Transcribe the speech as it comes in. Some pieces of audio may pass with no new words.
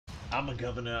I'm a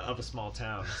governor of a small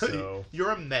town, so...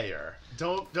 You're a mayor.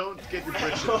 Don't get your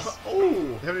britches.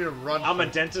 Oh! Have you run I'm a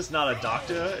dentist, not a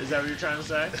doctor? Is that what you're trying to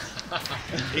say?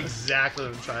 Exactly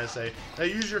what I'm trying to say. Now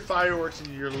use your fireworks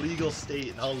in your legal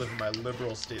state, and I'll live in my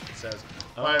liberal state that says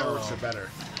fireworks are better.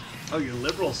 Oh, your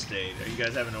liberal state. Are you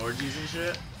guys having orgies and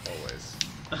shit? Always.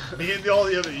 Me and all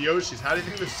the other Yoshis. How do you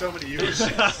think there's so many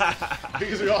Yoshis?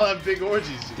 Because we all have big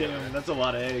orgies together. Damn, that's a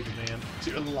lot of eggs, man.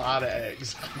 Dude, a lot of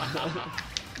eggs.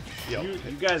 Yo,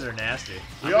 you guys are nasty.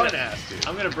 We are nasty.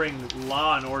 I'm gonna bring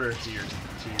law and order to your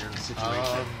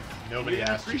situation. Nobody you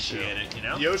asked appreciate it, you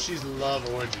know? Yoshis love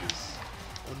orgies.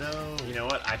 Oh no. You know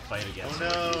what? I fight against no.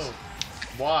 orgies.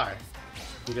 Why?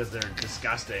 Because they're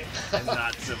disgusting and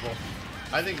not civil.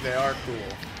 I think they are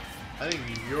cool. I think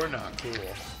you're not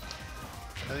cool.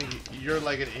 I think you're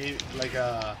like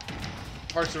a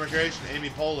Parks and Recreation Amy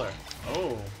Poehler.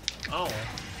 Oh.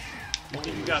 You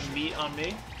think you got meat on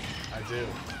me? I do.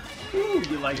 Ooh,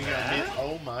 you like that?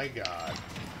 Oh my god.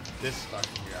 This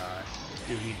fucking guy.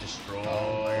 Dude, he destroys.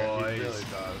 Oh my god, he really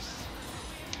does.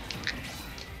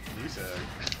 You said.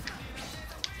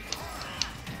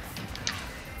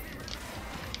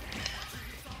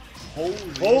 Holy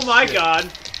Oh my shit.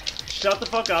 god. Shut the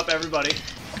fuck up, everybody.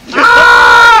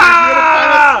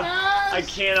 I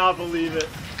cannot believe it.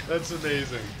 That's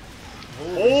amazing.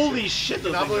 Holy shit,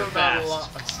 those I things are fast.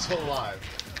 I'm still alive.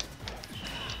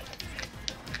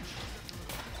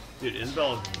 Dude,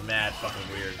 Isabelle is mad fucking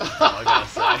weird. That's all I gotta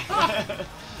say.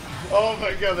 Oh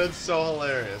my god, that's so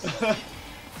hilarious.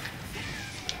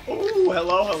 Ooh,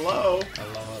 hello.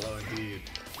 Hello indeed.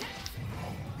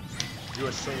 You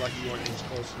are so lucky you are an inch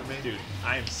closer to me. Dude,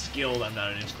 I am skilled, I'm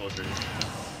not an inch closer.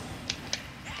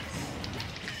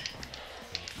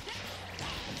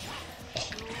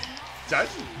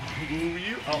 That's who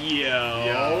you? Oh.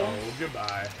 Yo,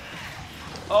 goodbye.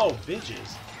 Oh,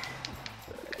 bitches.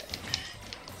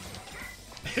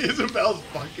 Isabelle's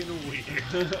fucking weird.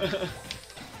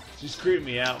 She's creeping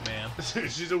me out, man.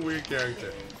 She's a weird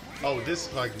character. Oh, this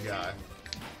fucking guy.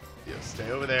 Yeah,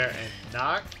 stay over there and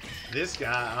knock this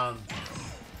guy on.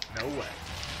 No way.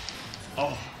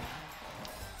 Oh.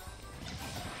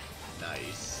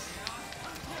 Nice.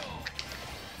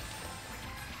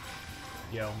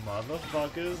 Yo,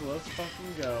 motherfuckers, let's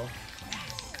fucking go.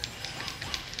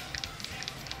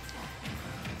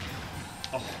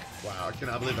 Oh, wow, I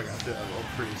cannot believe I got that little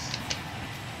priest.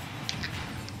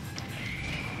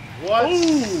 What?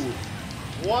 Ooh!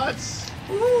 What?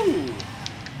 Ooh!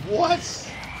 What?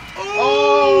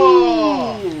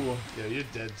 Oh! Yeah, you're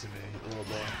dead to me, little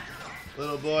boy.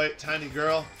 Little boy, tiny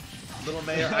girl, little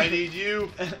mayor, I need you.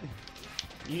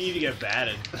 You need to get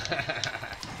batted.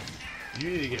 You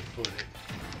need to get footed.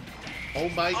 Oh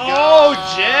my god! Oh,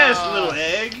 Jess, little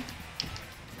egg!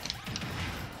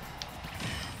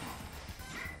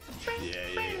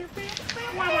 Yeah.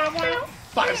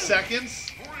 5 seconds?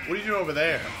 What are you doing over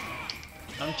there?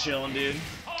 I'm chilling, dude.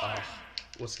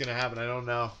 What's gonna happen? I don't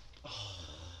know.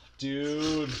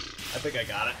 Dude, I think I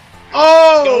got it.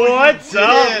 Oh! What's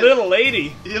up, little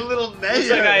lady? You little mayor. Looks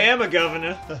like I am a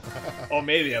governor. Or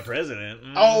maybe a president.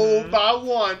 Oh, by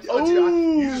one.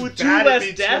 Oh, you just two batted less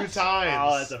me deaths? 2 times.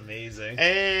 Oh, that's amazing.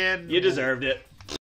 And you deserved it.